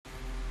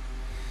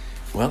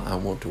Well, I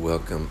want to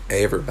welcome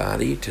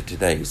everybody to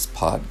today's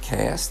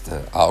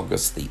podcast,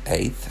 August the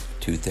 8th,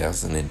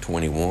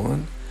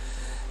 2021.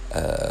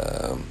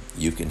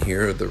 You can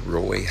hear the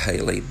Roy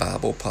Haley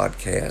Bible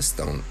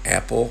Podcast on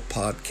Apple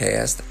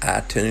Podcast,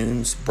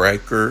 iTunes,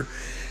 Breaker,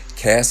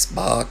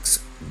 Castbox,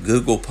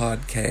 Google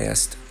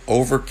Podcast,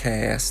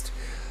 Overcast,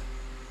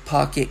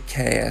 Pocket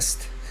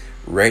Cast,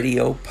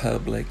 Radio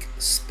Public,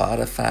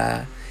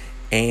 Spotify,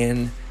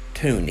 and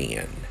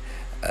TuneIn.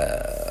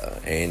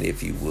 And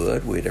if you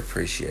would, we'd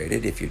appreciate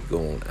it if you'd go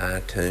on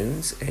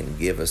iTunes and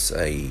give us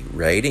a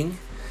rating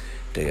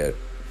to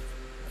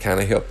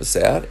kind of help us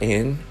out.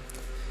 And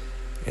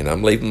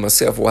I'm leaving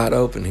myself wide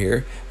open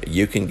here.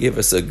 You can give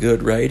us a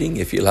good rating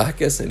if you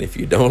like us, and if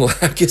you don't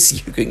like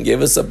us, you can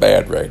give us a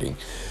bad rating.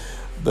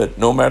 But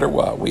no matter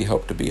what, we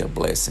hope to be a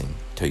blessing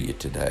to you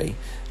today.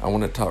 I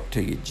want to talk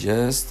to you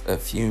just a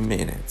few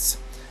minutes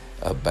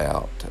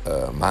about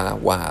my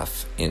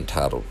wife,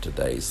 entitled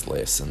today's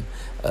lesson,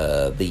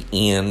 The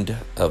End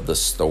of the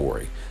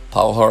Story.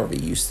 Paul Harvey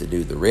used to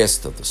do the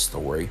rest of the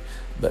story,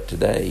 but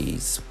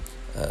today's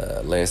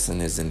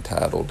lesson is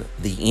entitled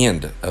The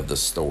End of the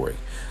Story.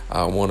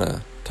 I want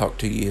to talk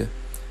to you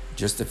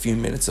just a few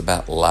minutes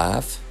about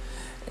life,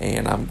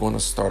 and I'm going to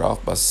start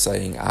off by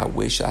saying I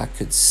wish I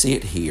could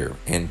sit here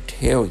and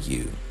tell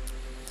you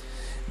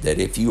that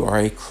if you are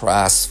a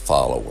Christ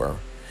follower,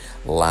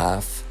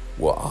 life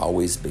will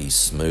always be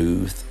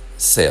smooth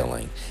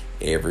sailing.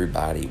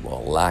 Everybody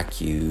will like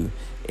you.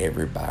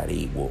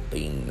 Everybody will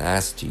be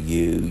nice to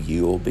you.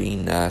 You'll be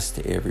nice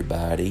to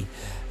everybody.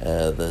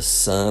 The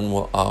sun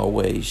will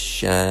always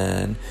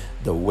shine.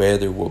 The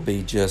weather will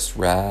be just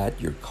right.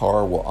 Your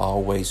car will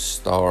always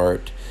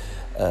start.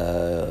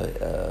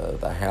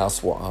 The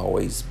house will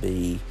always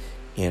be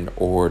in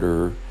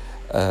order.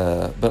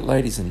 But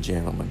ladies and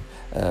gentlemen,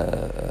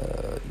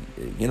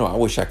 I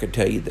wish I could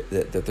tell you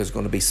that there's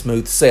going to be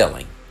smooth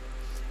sailing.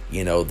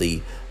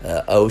 The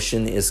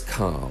ocean is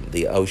calm.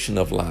 The ocean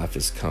of life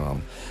is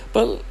calm.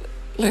 But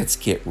let's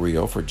get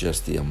real for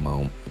just a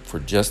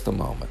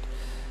moment.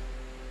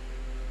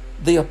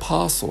 The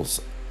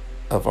apostles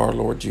of our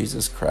Lord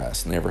Jesus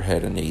Christ never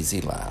had an easy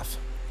life.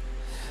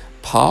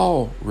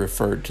 Paul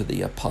referred to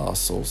the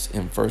apostles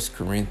in 1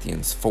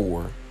 Corinthians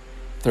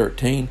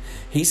 4:13.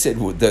 He said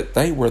that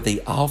they were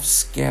the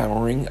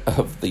offscouring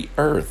of the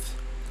earth.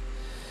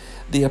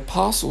 The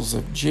apostles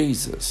of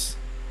Jesus,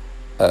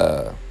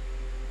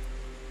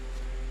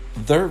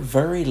 their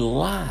very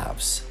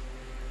lives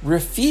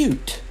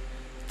refute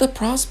the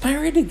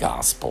prosperity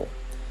gospel.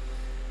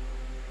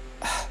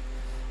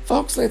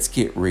 Folks, let's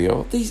get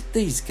real.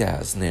 These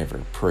guys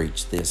never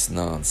preach this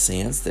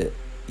nonsense that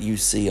you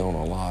see on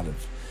a lot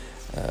of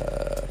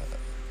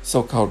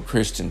so-called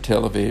Christian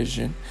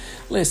television.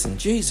 Listen,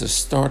 Jesus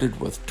started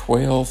with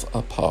 12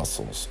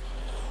 apostles.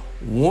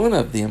 One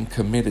of them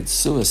committed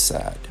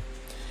suicide.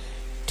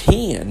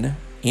 10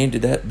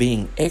 ended up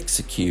being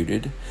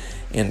executed,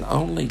 and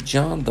only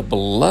John the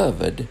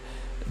Beloved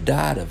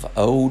died of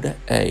old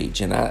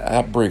age. And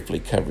I briefly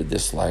covered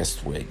this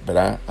last week, but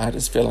I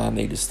just feel I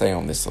need to stay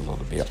on this a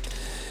little bit.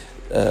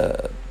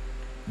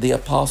 The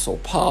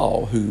Apostle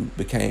Paul, who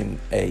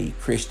became a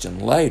Christian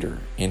later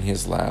in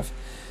his life,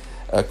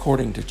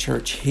 according to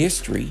church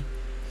history,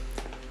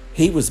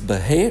 he was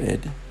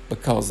beheaded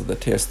because of the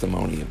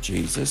testimony of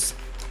Jesus.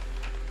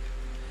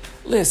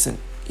 Listen,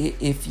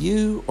 if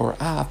you or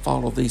I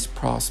follow these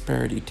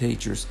prosperity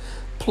teachers,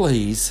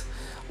 please,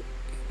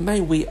 may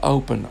we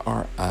open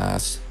our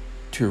eyes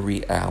to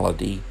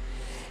reality.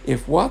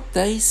 If what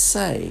they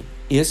say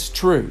is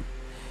true,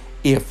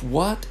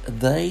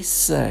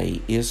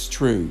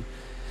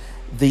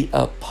 the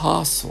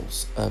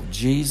apostles of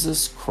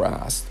Jesus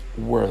Christ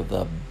were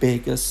the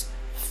biggest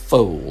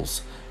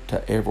fools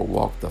to ever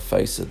walk the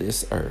face of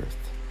this earth.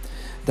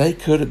 They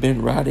could have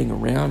been riding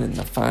around in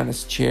the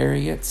finest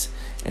chariots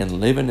and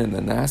living in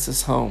the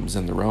nicest homes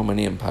in the Roman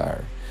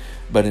Empire,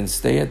 but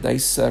instead they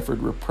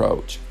suffered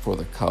reproach for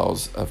the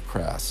cause of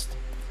Christ.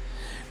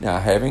 Now,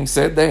 having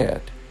said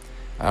that,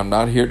 I'm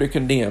not here to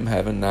condemn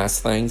having nice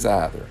things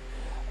either.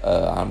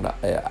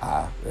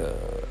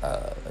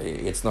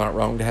 It's not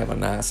wrong to have a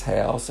nice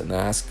house, a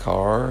nice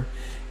car,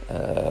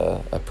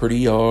 a pretty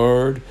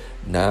yard,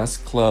 nice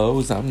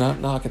clothes. I'm not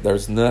knocking.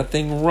 There's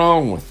nothing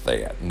wrong with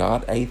that.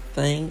 Not a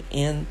thing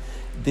in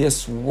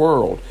this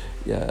world.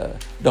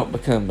 Don't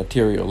become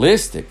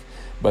materialistic,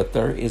 but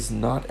there is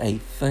not a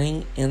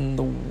thing in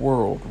the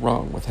world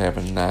wrong with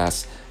having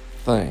nice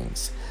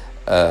things,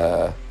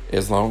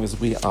 as long as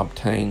we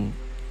obtain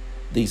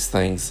these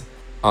things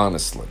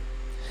honestly.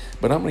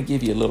 But I'm going to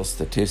give you a little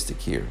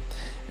statistic here,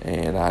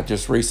 and I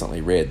just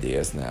recently read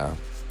this. Now,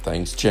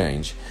 things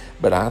change,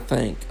 but I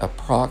think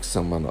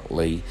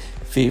approximately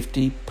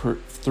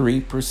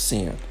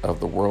 53% of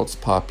the world's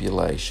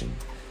population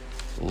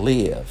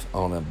live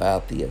on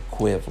about the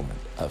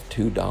equivalent of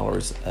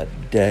 $2 a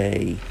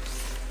day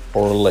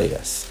or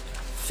less.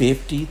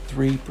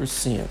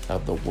 53%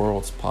 of the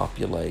world's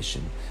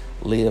population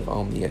live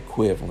on the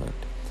equivalent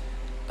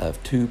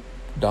of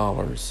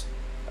 $2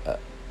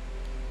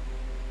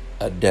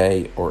 a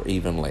day or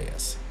even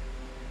less.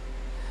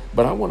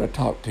 But I want to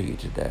talk to you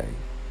today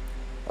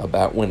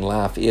about when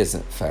life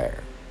isn't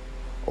fair,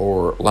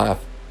 or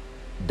life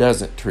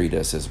doesn't treat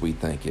us as we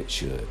think it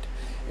should.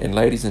 And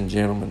ladies and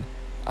gentlemen,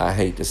 I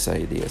hate to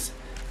say this,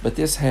 but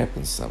this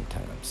happens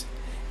sometimes.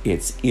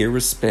 It's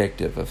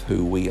irrespective of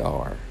who we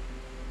are,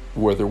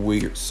 whether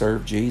we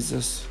serve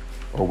Jesus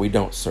or we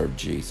don't serve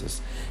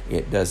Jesus.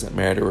 It doesn't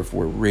matter if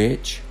we're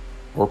rich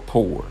or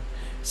poor,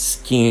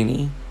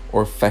 skinny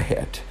or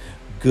fat,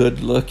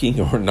 good looking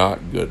or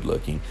not good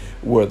looking,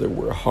 whether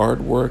we're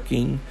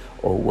hardworking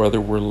or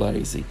whether we're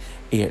lazy.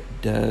 It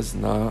does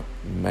not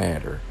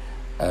matter.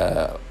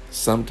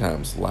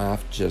 Sometimes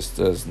life just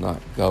does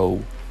not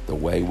go the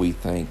way we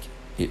think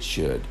it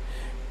should.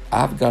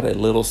 I've got a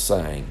little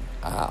saying.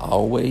 I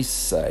always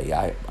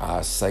say,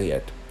 I say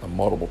it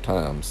multiple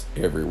times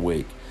every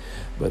week,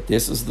 but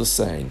this is the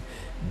saying: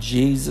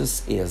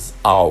 Jesus is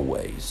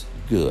always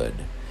good,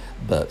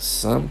 but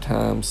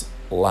sometimes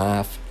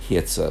life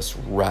hits us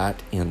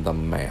right in the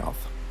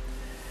mouth.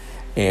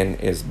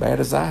 And as bad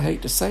as I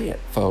hate to say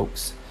it,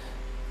 folks,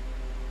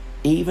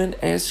 even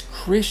as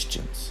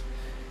Christians,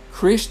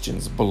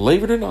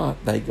 believe it or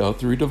not, they go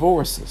through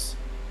divorces.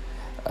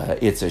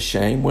 It's a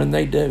shame when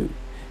they do.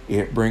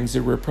 It brings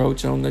a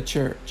reproach on the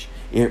church.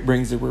 It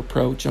brings a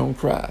reproach on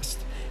Christ.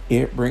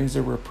 It brings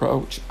a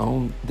reproach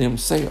on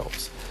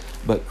themselves.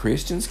 But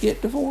Christians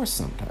get divorced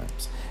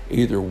sometimes.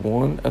 Either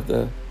one of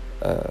the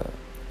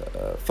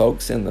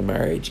folks in the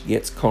marriage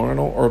gets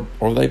carnal,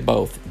 or they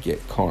both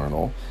get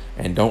carnal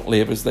and don't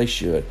live as they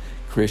should.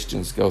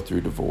 Christians go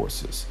through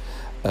divorces.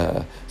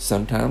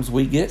 Sometimes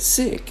we get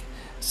sick.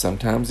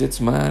 Sometimes it's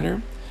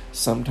minor.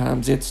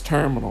 Sometimes it's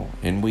terminal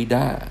and we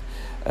die.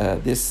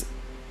 This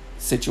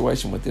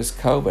situation with this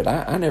COVID,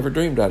 I never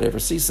dreamed I'd ever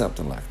see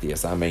something like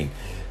this. I mean,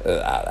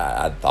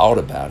 I thought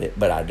about it,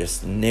 but I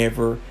just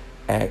never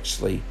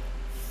actually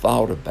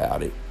thought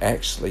about it,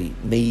 actually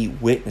me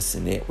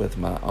witnessing it with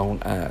my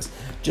own eyes.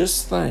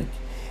 Just think,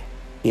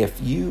 if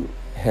you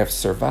have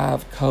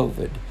survived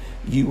COVID,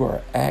 you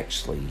are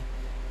actually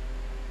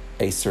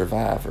a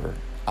survivor,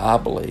 I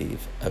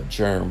believe, of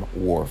germ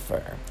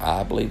warfare.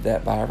 I believe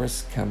that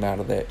virus come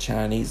out of that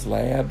Chinese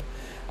lab.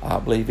 I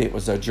believe it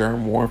was a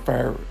germ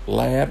warfare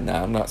lab.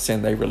 Now, I'm not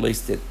saying they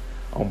released it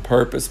on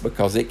purpose,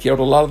 because it killed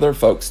a lot of their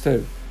folks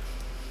too.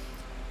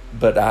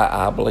 But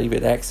I believe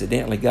it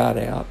accidentally got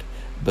out.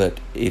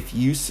 But if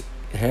you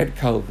had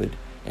COVID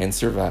and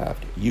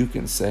survived, you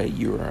can say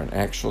you are an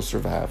actual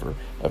survivor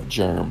of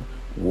germ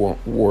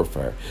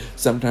warfare.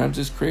 Sometimes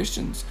as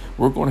Christians,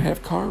 we're going to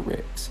have car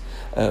wrecks.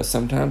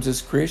 Sometimes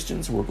as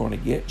Christians, we're going to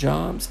get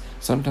jobs.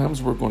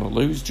 Sometimes we're going to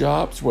lose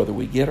jobs, whether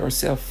we get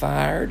ourselves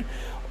fired,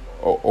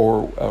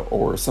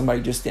 or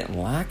somebody just didn't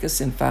like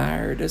us and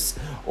fired us,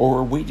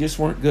 or we just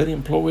weren't good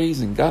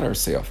employees and got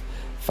ourselves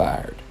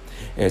fired.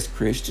 As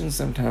Christians,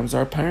 sometimes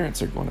our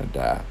parents are going to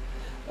die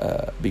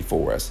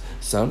before us.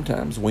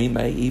 Sometimes we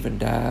may even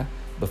die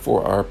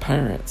before our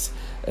parents.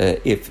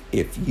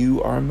 If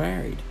you are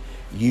married,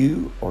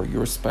 you or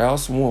your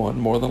spouse, one,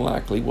 more than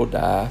likely will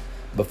die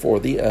before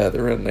the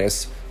other,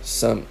 unless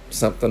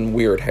something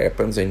weird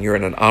happens and you're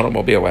in an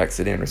automobile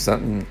accident or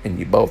something and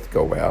you both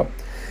go out.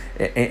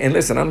 And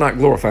listen, I'm not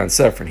glorifying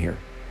suffering here.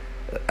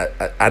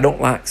 I don't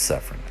like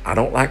suffering. I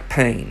don't like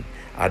pain.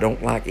 I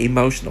don't like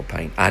emotional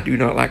pain. I do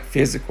not like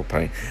physical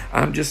pain.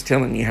 I'm just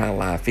telling you how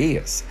life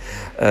is.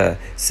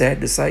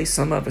 Sad to say,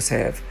 some of us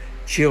have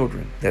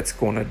children that's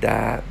going to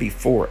die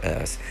before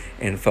us.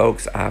 And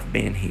folks, I've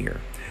been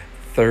here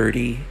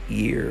 30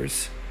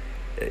 years.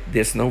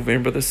 This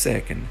November the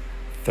 2nd,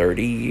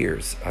 30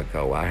 years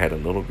ago, I had a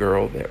little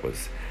girl that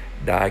was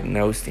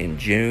diagnosed in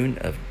June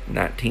of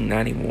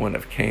 1991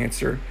 of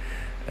cancer.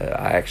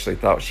 I actually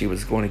thought she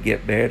was going to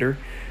get better,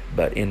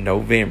 but in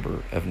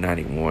November of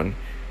 91,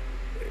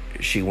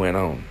 she went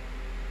on.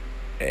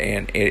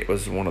 And it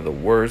was one of the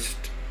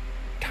worst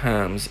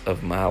times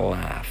of my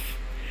life.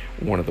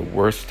 One of the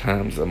worst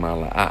times of my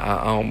life. I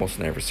almost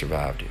never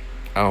survived it.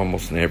 I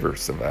almost never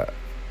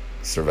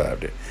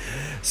survived it.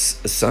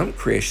 Some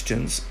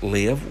Christians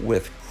live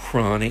with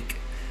chronic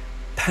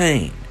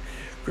pain.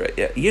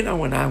 You know,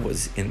 when I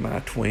was in my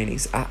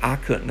 20s, I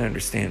couldn't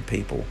understand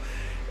people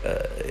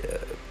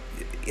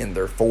in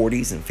their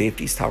 40s and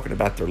 50s talking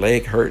about their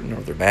leg hurting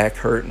or their back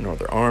hurting or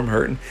their arm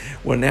hurting.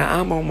 Well, now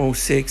I'm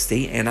almost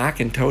 60 and I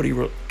can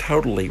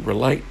totally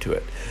relate to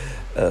it.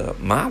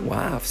 My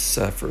wife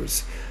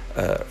suffers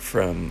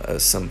from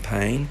some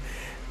pain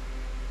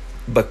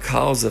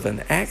because of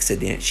an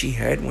accident she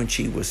had when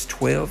she was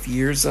 12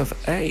 years of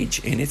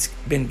age, and it's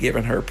been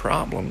giving her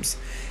problems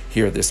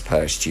here this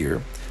past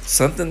year.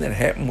 Something that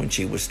happened when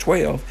she was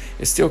 12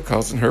 is still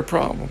causing her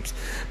problems.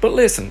 But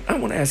listen, I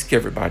want to ask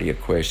everybody a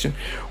question.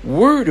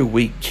 Where do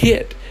we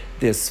get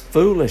this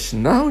foolish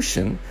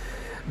notion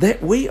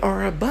that we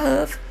are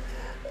above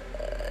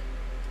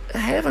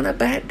having a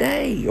bad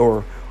day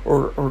or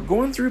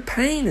going through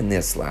pain in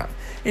this life?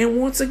 And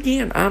once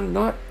again, I'm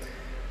not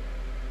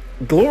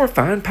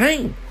glorifying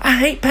pain. I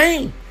hate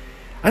pain.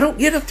 I don't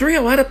get a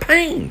thrill out of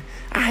pain.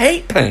 I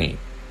hate pain.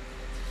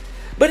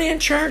 But in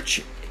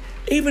church,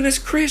 Even as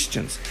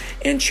Christians.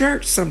 In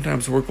church,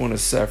 sometimes we're going to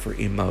suffer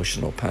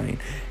emotional pain.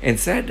 And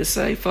sad to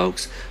say,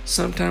 folks,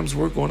 sometimes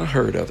we're going to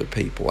hurt other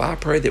people. I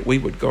pray that we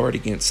would guard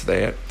against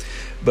that,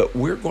 but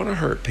we're going to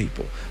hurt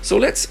people. So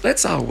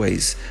let's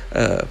always,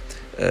 the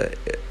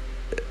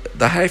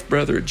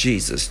half-brother of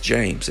Jesus,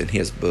 James, in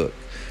his book,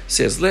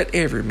 says, let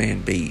every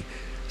man be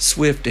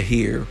swift to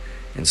hear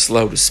and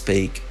slow to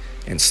speak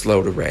and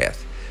slow to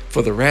wrath.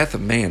 For the wrath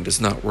of man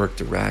does not work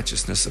the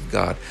righteousness of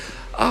God.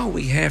 All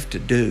we have to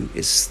do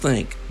is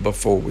think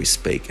before we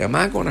speak. Am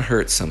I going to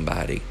hurt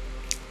somebody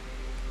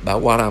by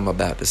what I'm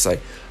about to say?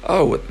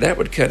 Oh, that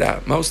would cut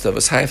out most of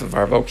us half of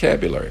our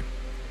vocabulary.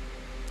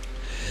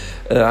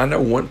 I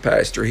know one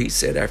pastor, he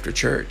said after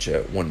church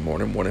one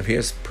morning, one of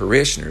his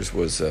parishioners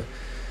was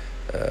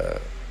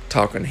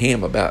talking to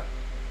him about,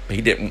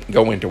 he didn't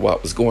go into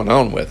what was going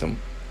on with him,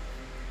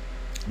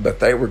 but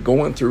they were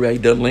going through a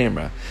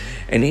dilemma.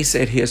 And he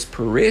said his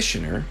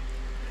parishioner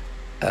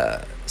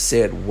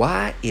said,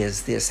 why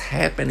is this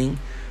happening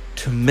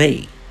to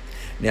me?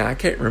 Now, I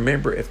can't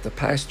remember if the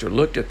pastor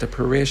looked at the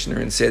parishioner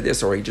and said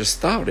this or he just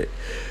thought it.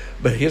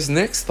 But his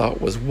next thought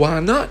was, why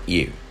not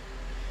you?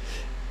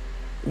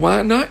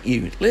 Why not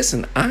you?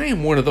 Listen, I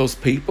am one of those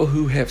people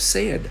who have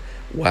said,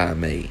 why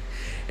me?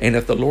 And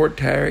if the Lord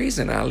tarries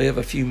and I live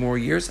a few more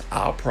years,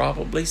 I'll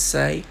probably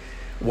say,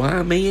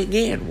 why me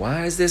again?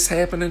 Why is this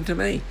happening to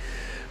me?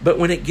 But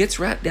when it gets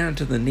right down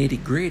to the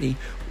nitty-gritty,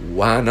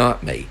 why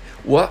not me?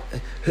 What?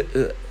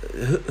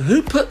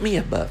 Who put me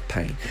above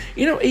pain?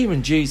 You know,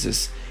 even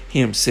Jesus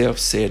himself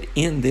said,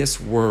 in this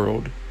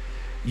world,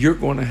 you're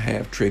going to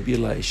have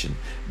tribulation,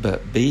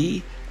 but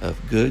be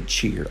of good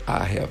cheer.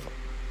 I have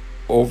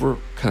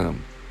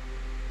overcome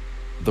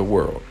the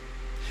world.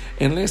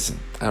 And listen,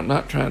 I'm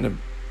not trying to,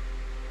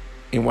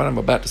 in what I'm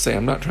about to say,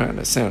 I'm not trying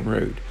to sound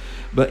rude,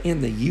 but in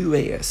the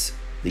U.S.,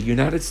 the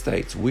United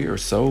States, we are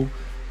so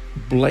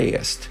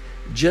blessed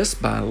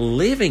just by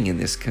living in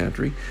this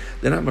country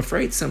that I'm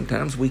afraid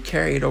sometimes we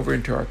carry it over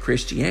into our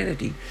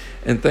Christianity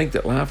and think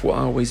that life will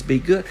always be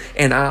good.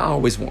 And I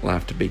always want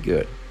life to be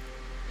good.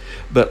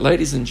 But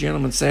ladies and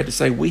gentlemen, sad to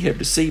say, we have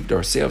deceived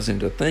ourselves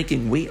into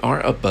thinking we are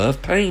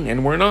above pain,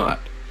 and we're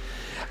not.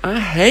 I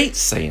hate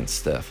saying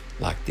stuff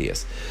like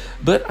this,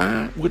 but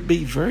I would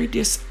be very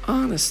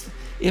dishonest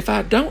if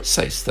I don't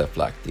say stuff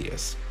like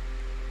this.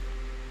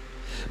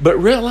 But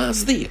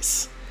realize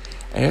this,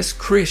 as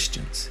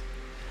Christians,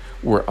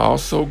 we're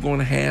also going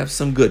to have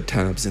some good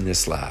times in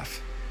this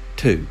life,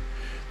 too.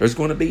 There's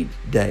going to be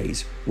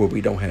days where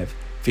we don't have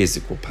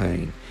physical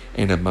pain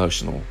and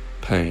emotional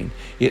pain.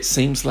 It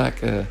seems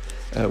like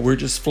we're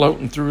just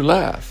floating through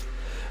life.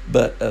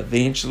 But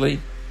eventually,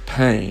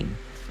 pain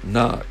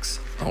knocks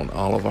on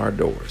all of our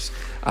doors.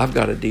 I've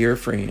got a dear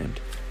friend,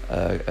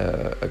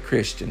 a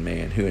Christian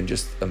man, who in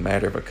just a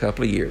matter of a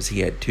couple of years,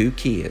 he had 2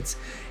 kids,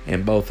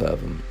 and both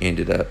of them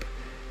ended up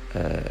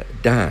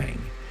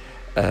dying.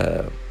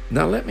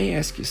 Now, let me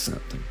ask you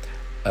something.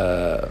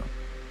 I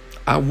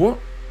don't want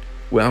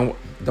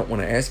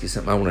to ask you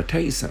something. I want to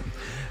tell you something.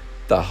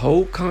 The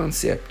whole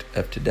concept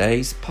of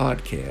today's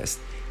podcast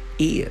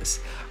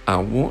is I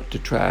want to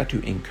try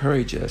to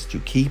encourage us to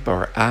keep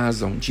our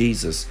eyes on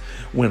Jesus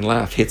when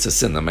life hits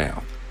us in the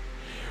mouth.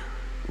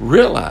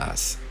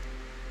 Realize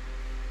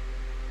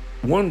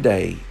one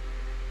day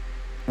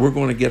we're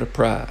going to get a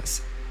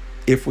prize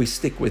if we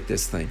stick with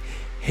this thing.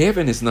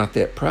 Heaven is not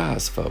that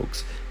prize,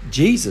 folks.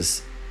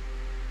 Jesus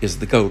is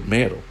the gold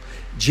medal.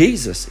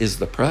 Jesus is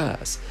the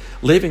prize.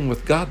 Living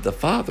with God the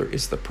Father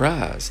is the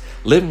prize.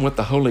 Living with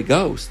the Holy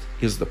Ghost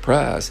is the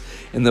prize.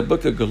 In the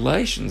book of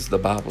Galatians, the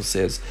Bible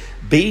says,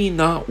 be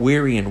not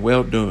weary in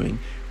well-doing,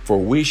 for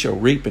we shall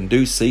reap in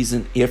due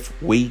season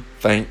if we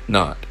faint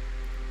not.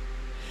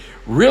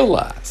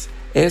 Realize,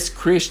 as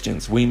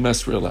Christians, we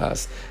must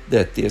realize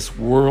that this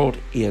world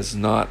is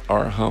not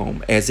our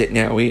home, as it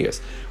now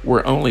is.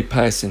 We're only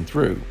passing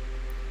through.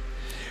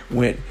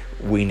 When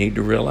we need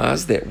to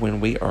realize that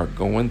when we are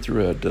going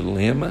through a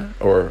dilemma,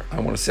 or I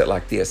want to say it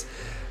like this,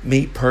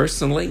 me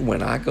personally,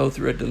 when I go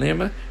through a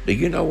dilemma, do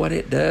you know what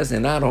it does?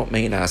 And I don't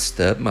mean I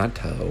stub my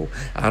toe.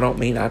 I don't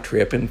mean I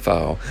trip and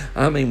fall.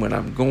 I mean when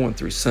I'm going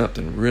through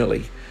something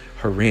really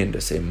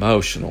horrendous,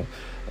 emotional,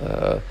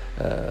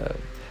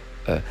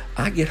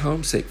 I get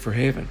homesick for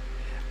heaven.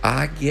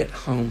 I get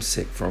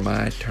homesick for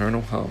my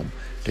eternal home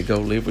to go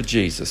live with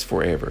Jesus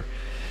forever.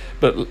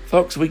 But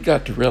folks, we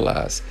got to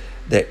realize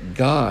that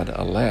God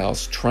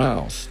allows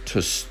trials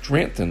to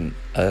strengthen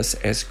us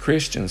as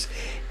Christians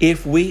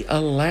if we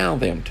allow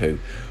them to.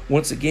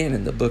 Once again,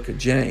 in the book of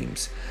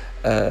James,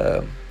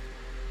 who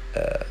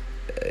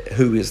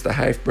is the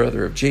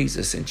half-brother of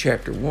Jesus, in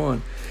chapter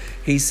 1,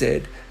 he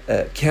said,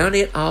 count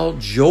it all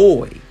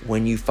joy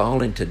when you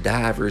fall into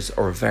divers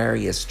or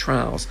various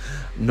trials,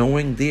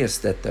 knowing this,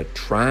 that the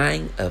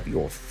trying of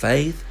your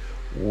faith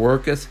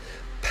worketh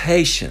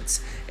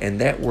patience. And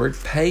that word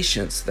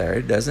patience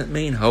there doesn't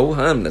mean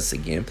ho-humness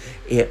again.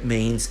 It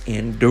means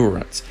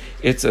endurance.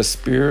 It's a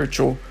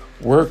spiritual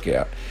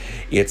workout.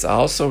 It's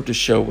also to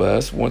show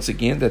us, once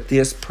again, that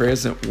this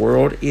present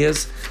world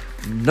is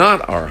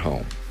not our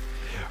home.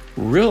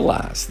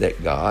 realize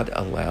that God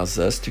allows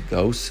us to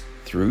go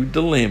through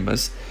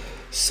dilemmas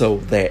so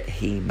that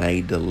He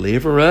may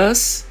deliver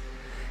us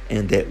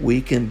and that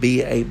we can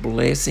be a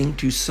blessing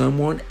to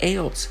someone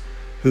else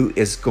who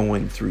is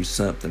going through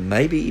something,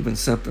 maybe even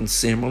something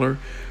similar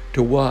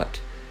to what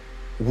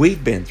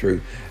we've been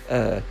through.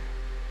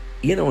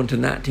 Into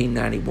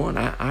 1991,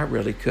 I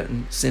really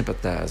couldn't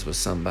sympathize with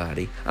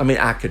somebody. I mean,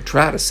 I could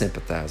try to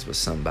sympathize with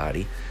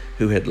somebody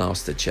who had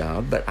lost a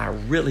child, but I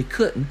really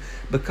couldn't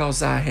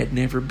because I had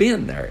never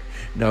been there.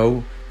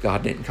 No,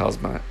 God didn't cause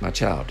my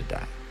child to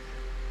die.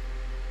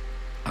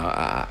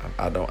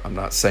 I'm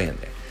not saying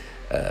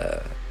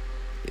that.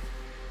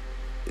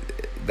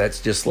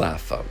 That's just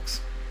life,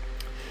 folks.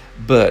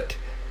 But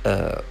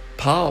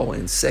Paul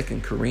in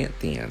 2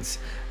 Corinthians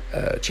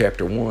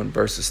chapter 1,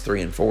 verses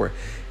 3 and 4,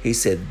 he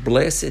said,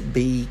 "Blessed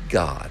be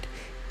God,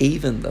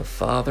 even the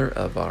Father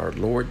of our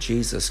Lord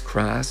Jesus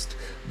Christ,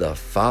 the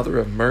Father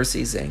of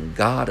mercies and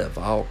God of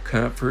all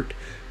comfort,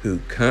 who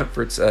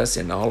comforts us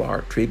in all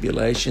our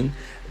tribulation,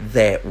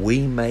 that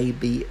we may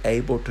be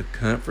able to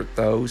comfort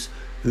those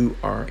who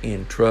are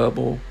in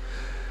trouble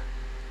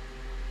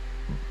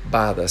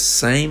by the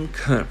same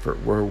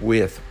comfort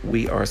wherewith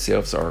we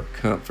ourselves are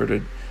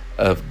comforted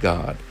of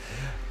God."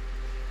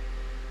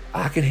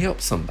 I can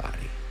help somebody.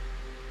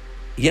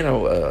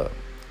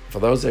 For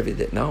those of you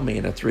that know me,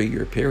 in a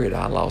 3-year period,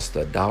 I lost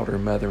a daughter,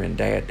 mother, and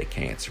dad to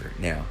cancer.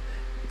 Now,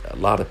 a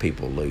lot of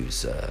people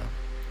lose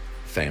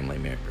family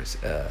members.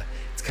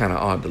 It's kind of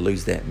odd to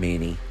lose that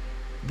many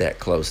that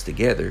close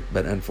together,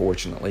 but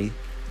unfortunately,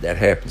 that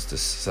happens to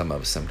some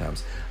of us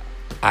sometimes.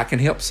 I can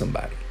help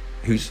somebody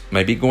who's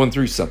maybe going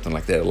through something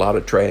like that. A lot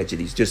of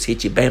tragedies just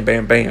hit you, bam,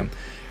 bam, bam,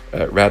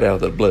 right out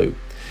of the blue.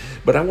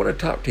 But I want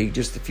to talk to you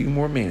just a few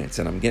more minutes,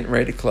 and I'm getting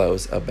ready to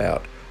close,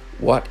 about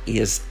what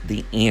is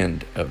the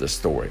end of the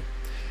story.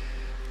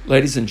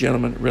 Ladies and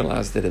gentlemen,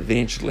 realize that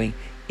eventually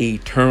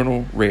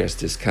eternal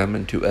rest is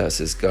coming to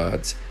us as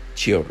God's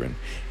children.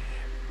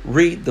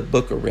 Read the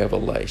book of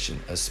Revelation,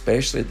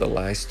 especially the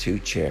last 2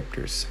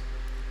 chapters.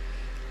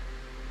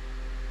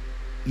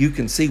 You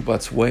can see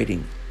what's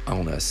waiting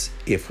on us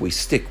if we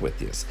stick with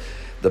this.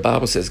 The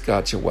Bible says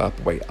God shall wipe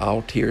away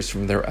all tears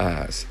from their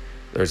eyes.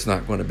 There's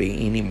not going to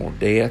be any more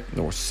death,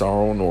 nor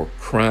sorrow, nor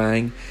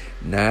crying.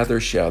 Neither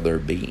shall there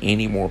be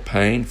any more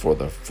pain, for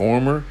the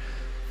former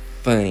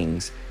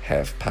things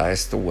have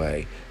passed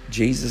away.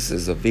 Jesus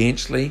is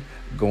eventually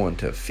going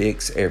to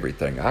fix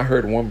everything. I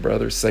heard one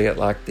brother say it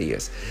like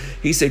this.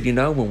 He said,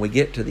 when we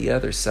get to the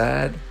other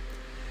side,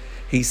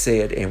 he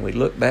said, and we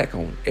look back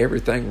on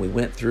everything we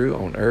went through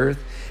on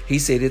earth, he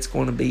said it's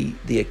going to be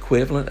the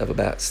equivalent of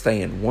about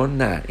staying one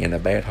night in a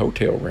bad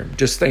hotel room.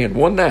 Just staying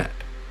one night.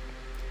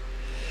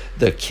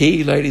 The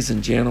key, ladies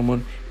and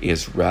gentlemen,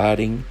 is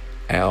riding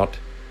out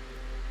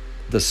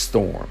the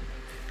storm.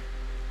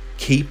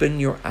 Keeping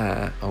your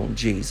eye on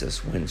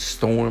Jesus when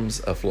storms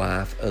of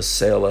life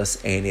assail us,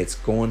 and it's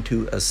going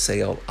to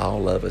assail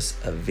all of us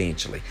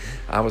eventually.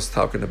 I was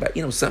talking about,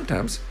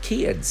 sometimes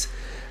kids,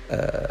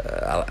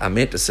 I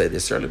meant to say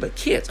this earlier, but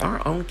kids,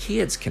 our own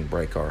kids can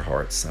break our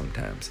hearts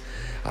sometimes.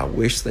 I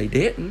wish they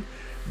didn't,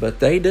 but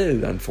they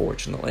do,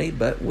 unfortunately,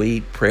 but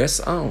we press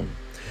on.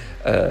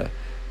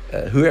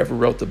 Whoever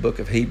wrote the book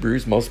of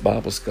Hebrews, most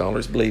Bible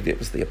scholars believe it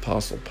was the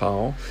Apostle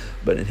Paul,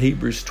 but in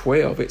Hebrews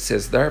 12 it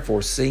says,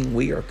 "Therefore, seeing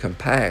we are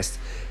compassed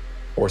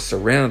or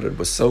surrounded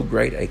with so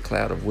great a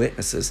cloud of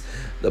witnesses,"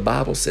 the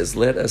Bible says,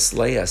 "let us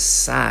lay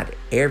aside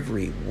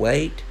every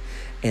weight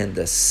and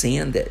the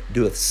sin that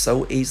doeth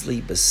so easily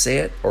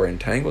beset or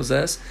entangles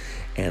us,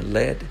 and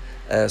let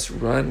us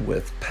run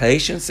with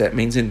patience," that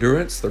means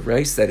endurance, "the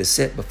race that is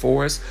set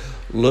before us,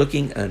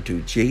 looking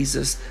unto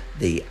Jesus,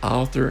 the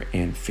author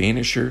and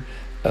finisher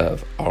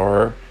of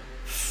our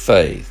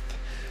faith."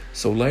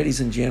 So, ladies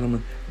and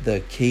gentlemen,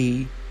 the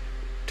key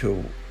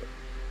to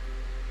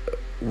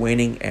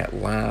winning at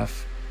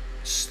life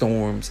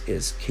storms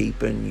is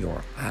keeping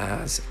your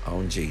eyes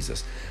on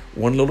Jesus.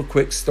 One little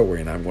quick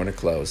story, and I'm going to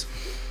close.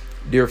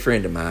 Dear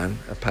friend of mine,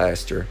 a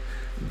pastor,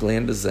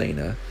 Glenn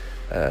DeZena,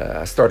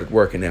 I started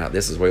working out.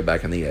 This is way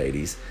back in the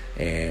 80s,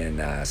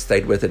 and I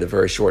stayed with it a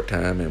very short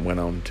time and went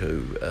on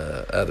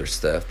to other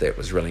stuff that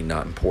was really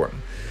not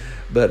important.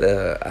 But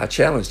I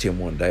challenged him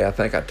one day. I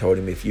think I told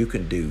him, if you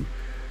can do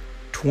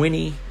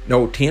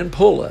 10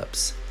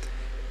 pull-ups,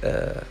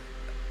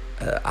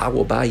 I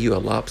will buy you a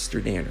lobster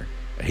dinner.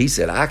 He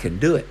said, I can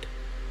do it.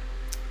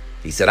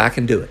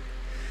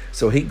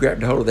 So he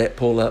grabbed a hold of that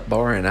pull-up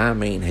bar,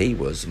 and he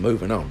was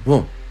moving on.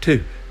 1,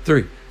 2,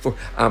 3, 4.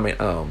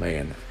 Oh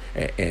man.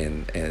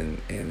 And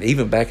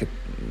even back at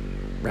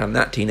around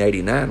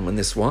 1989, when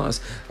this was,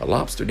 a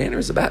lobster dinner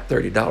is about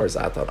 $30.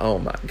 I thought, oh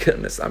my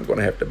goodness, I'm going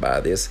to have to buy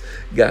this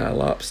guy a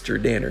lobster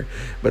dinner.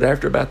 But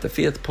after about the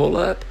 5th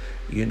pull-up,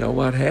 you know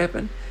what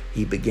happened?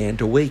 He began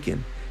to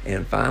weaken,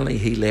 and finally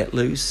he let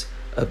loose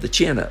of the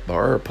chin-up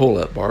bar or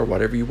pull-up bar,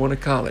 whatever you want to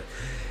call it.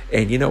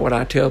 And you know what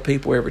I tell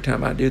people every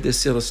time I do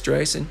this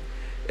illustration?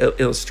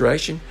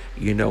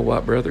 You know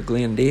what Brother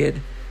Glenn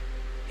did?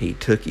 He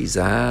took his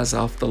eyes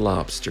off the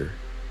lobster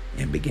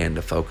and began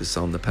to focus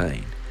on the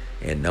pain.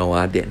 And no,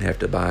 I didn't have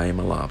to buy him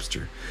a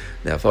lobster.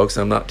 Now, folks,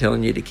 I'm not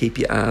telling you to keep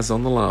your eyes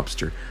on the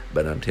lobster,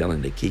 but I'm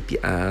telling you to keep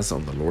your eyes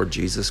on the Lord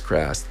Jesus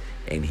Christ,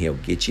 and he'll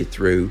get you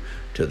through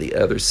to the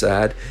other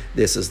side.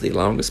 This is the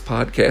longest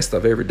podcast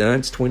I've ever done.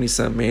 It's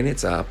 20-some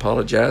minutes. I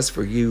apologize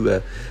for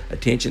you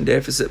attention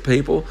deficit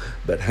people,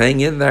 but hang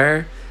in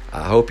there.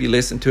 I hope you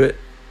listen to it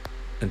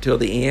until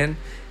the end.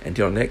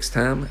 Until next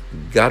time,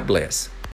 God bless.